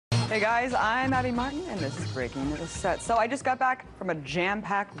Hey guys, I'm Abby Martin, and this is Breaking the Set. So I just got back from a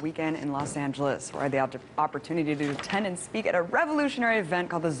jam-packed weekend in Los Angeles, where I had the opportunity to attend and speak at a revolutionary event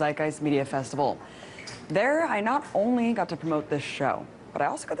called the Zeitgeist Media Festival. There, I not only got to promote this show, but I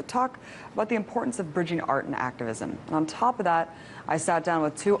also got to talk about the importance of bridging art and activism. And on top of that, I sat down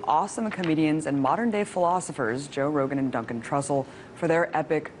with two awesome comedians and modern-day philosophers, Joe Rogan and Duncan Trussell, for their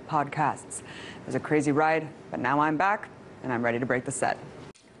epic podcasts. It was a crazy ride, but now I'm back, and I'm ready to break the set.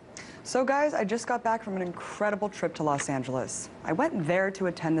 So guys, I just got back from an incredible trip to Los Angeles. I went there to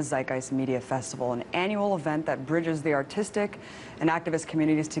attend the Zeitgeist Media Festival, an annual event that bridges the artistic and activist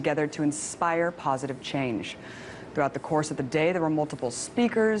communities together to inspire positive change. Throughout the course of the day, there were multiple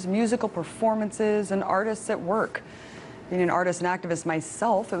speakers, musical performances, and artists at work. Being an artist and activist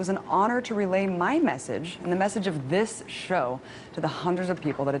myself, it was an honor to relay my message and the message of this show to the hundreds of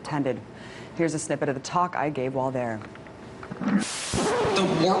people that attended. Here's a snippet of the talk I gave while there.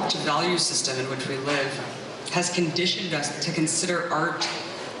 The warped value system in which we live has conditioned us to consider art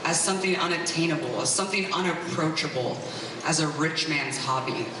as something unattainable, as something unapproachable, as a rich man's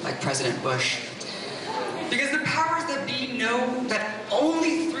hobby, like President Bush. Because the powers that be know that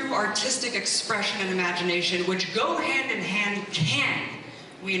only through artistic expression and imagination, which go hand in hand, can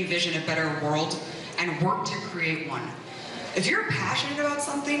we envision a better world and work to create one. If you're passionate about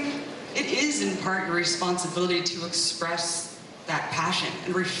something, it is in part your responsibility to express that passion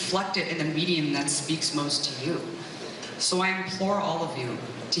and reflect it in the medium that speaks most to you. So I implore all of you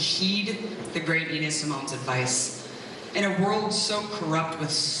to heed the great Nina Simone's advice. In a world so corrupt with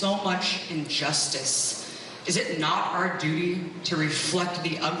so much injustice, is it not our duty to reflect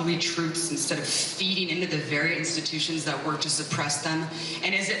the ugly truths instead of feeding into the very institutions that work to suppress them?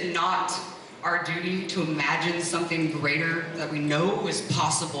 And is it not our duty to imagine something greater that we know is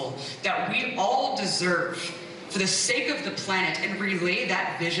possible, that we all deserve for the sake of the planet, and relay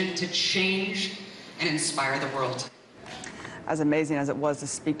that vision to change and inspire the world? As amazing as it was to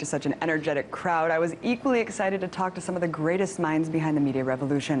speak to such an energetic crowd, I was equally excited to talk to some of the greatest minds behind the media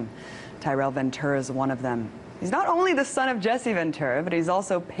revolution. Tyrell Ventura is one of them. He's not only the son of Jesse Ventura, but he's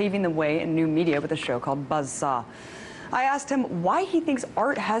also paving the way in new media with a show called Buzzsaw. I asked him why he thinks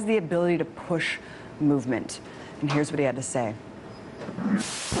art has the ability to push movement. And here's what he had to say.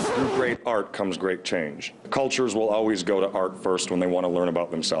 Through great art comes great change. Cultures will always go to art first when they want to learn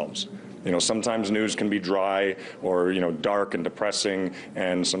about themselves. You know, sometimes news can be dry or, dark and depressing,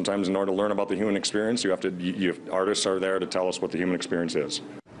 and sometimes in order to learn about the human experience, artists are there to tell us what the human experience is.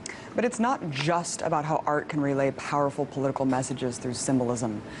 But it's not just about how art can relay powerful political messages through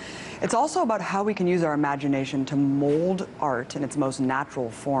symbolism. It's also about how we can use our imagination to mold art in its most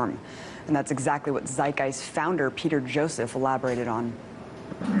natural form. And that's exactly what Zeitgeist founder Peter Joseph elaborated on.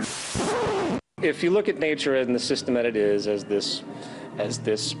 If you look at nature and the system that it is as this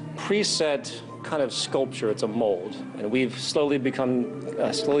preset kind of sculpture, it's a mold, and we've slowly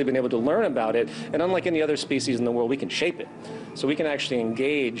been able to learn about it, and unlike any other species in the world, we can shape it. So we can actually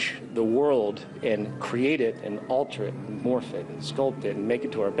engage the world and create it and alter it and morph it and sculpt it and make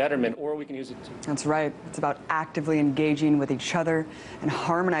it to our betterment, or we can use it to... That's right. It's about actively engaging with each other and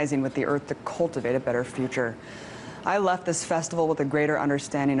harmonizing with the earth to cultivate a better future. I left this festival with a greater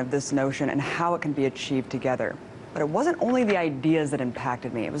understanding of this notion and how it can be achieved together. But it wasn't only the ideas that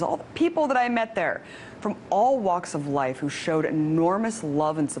impacted me. It was all the people that I met there from all walks of life who showed enormous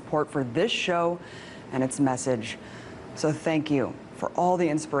love and support for this show and its message. So thank you for all the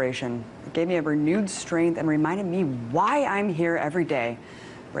inspiration. It gave me a renewed strength and reminded me why I'm here every day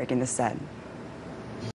breaking the set.